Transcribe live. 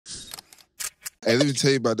Hey, let me tell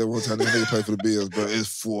you about that one time that nigga played for the Bills, bro.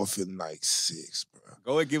 It's 4th and like 6, bro.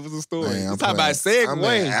 Go and give us a story. Man, I'm talking about segue. I'm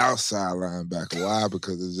an outside linebacker. Why?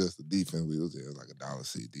 Because it's just the defense we was in. It was like a dollar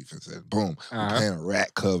seat defense. And boom, we're playing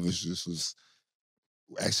rack coverage. This was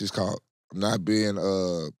actually it's called. I'm not being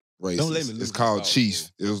racist. Don't let me lose it's called the chief.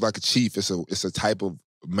 It was like a chief. It's a type of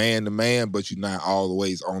man to man, but you're not all the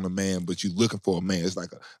ways on a man, but you're looking for a man. It's like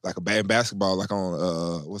a bad basketball, like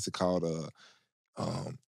on what's it called?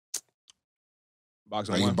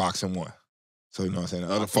 Boxing one. So, you know what I'm saying?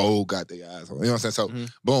 The other foe got their eyes on. You know what I'm saying? So,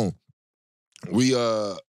 boom. We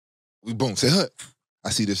boom, say, "Hut." I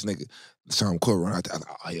see this nigga, Sean McCoy run out there. I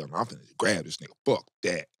thought, oh, hell no, I'm finna grab this nigga. Fuck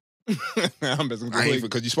that. I ain't,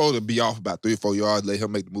 because you're supposed to be off about 3 or 4 yards, let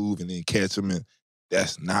him make the move, and then catch him, and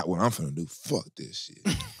that's not what I'm finna do. Fuck this shit.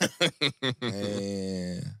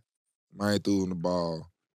 Man threw him the ball.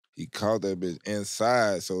 He caught that bitch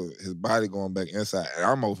inside, so his body going back inside. And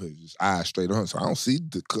I'm over here, just eyes straight on, so I don't see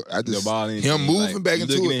the ball him moving like, back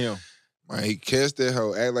into it. Him. Man, he catch that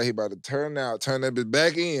hoe, act like he about to turn that bitch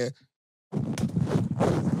back in.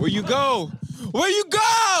 Where you go? Where you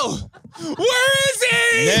go? Where is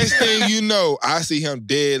he? Next thing you know, I see him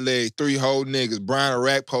dead leg, 3 whole niggas. Brian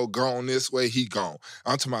Rackpo gone this way, he gone.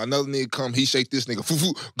 I'm talking about another nigga come, he shake this nigga,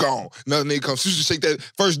 foo, gone. Another nigga come, shake that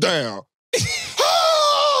first down.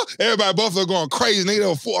 Everybody Buffalo going crazy, nigga. They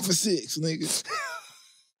were 4th and 6, nigga.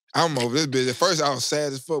 I'm over this bitch. At first, I was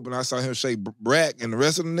sad as fuck when I saw him shake Brack and the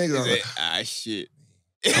rest of the niggas. I was like, shit.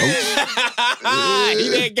 He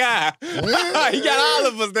that guy. He got all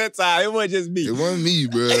of us that time. It wasn't just me. It wasn't me,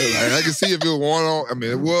 bro. Like, I can see if it was one-on. I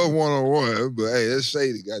mean, it was one-on-one, but hey, that's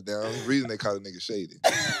shady, goddamn. That's the reason they call a nigga shady.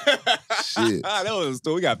 Shit. That was a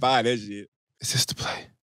story. We got to find that shit. Is this the play?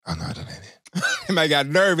 Oh, no, that ain't it. He might got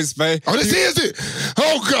nervous, man. Oh, this is it.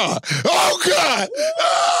 Oh, God. Oh, God.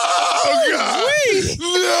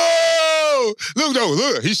 Oh, God. No.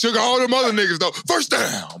 Look. He shook all them other niggas, though. First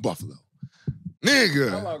down, Buffalo.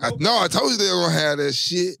 Nigga. I told you they were going to have that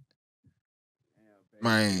shit.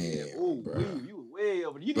 Man. You were way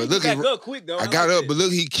over. You but look, back up quick, though. I got up, but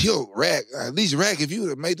look, he killed Rack. At least Rack, if you would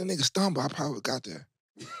have made the nigga stumble, I probably got there.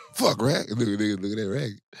 Fuck Rack. Look at that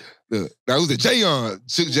Rack. Look. That was the Jayon.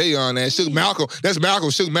 Shook Jayon that. Shook Malcolm. That's Malcolm.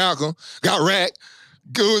 Shook Malcolm. Got Rack.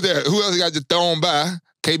 Good there. Who else got just thrown by?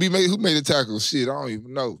 KB who made the tackle? Shit, I don't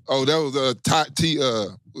even know. Oh, that was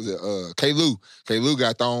K-Lou. K-Lou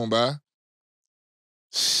got thrown by.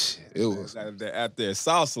 Shit, it was out there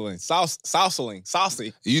saucy.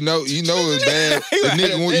 You know it's bad.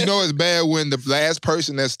 You know it's bad when the last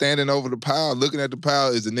person that's standing over the pile, looking at the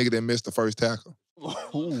pile, is the nigga that missed the first tackle.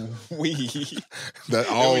 That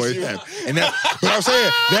always happens. And that, but I'm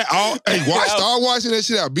saying that all. Hey, start watching that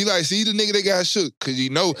shit out. Be like, see the nigga that got shook, because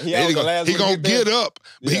you know he gonna get up,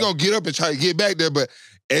 but he gonna get up and try to get back there. But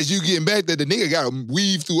as you getting back there, the nigga got to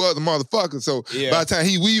weave through other motherfuckers. So by the time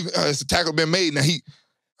he weave, the tackle been made. Now he.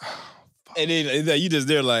 And then you just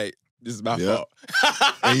there like, this is my fault.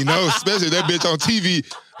 And you know, especially that bitch on TV,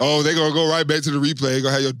 oh, they gonna go right back to the replay. They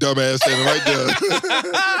gonna have your dumb ass standing right there.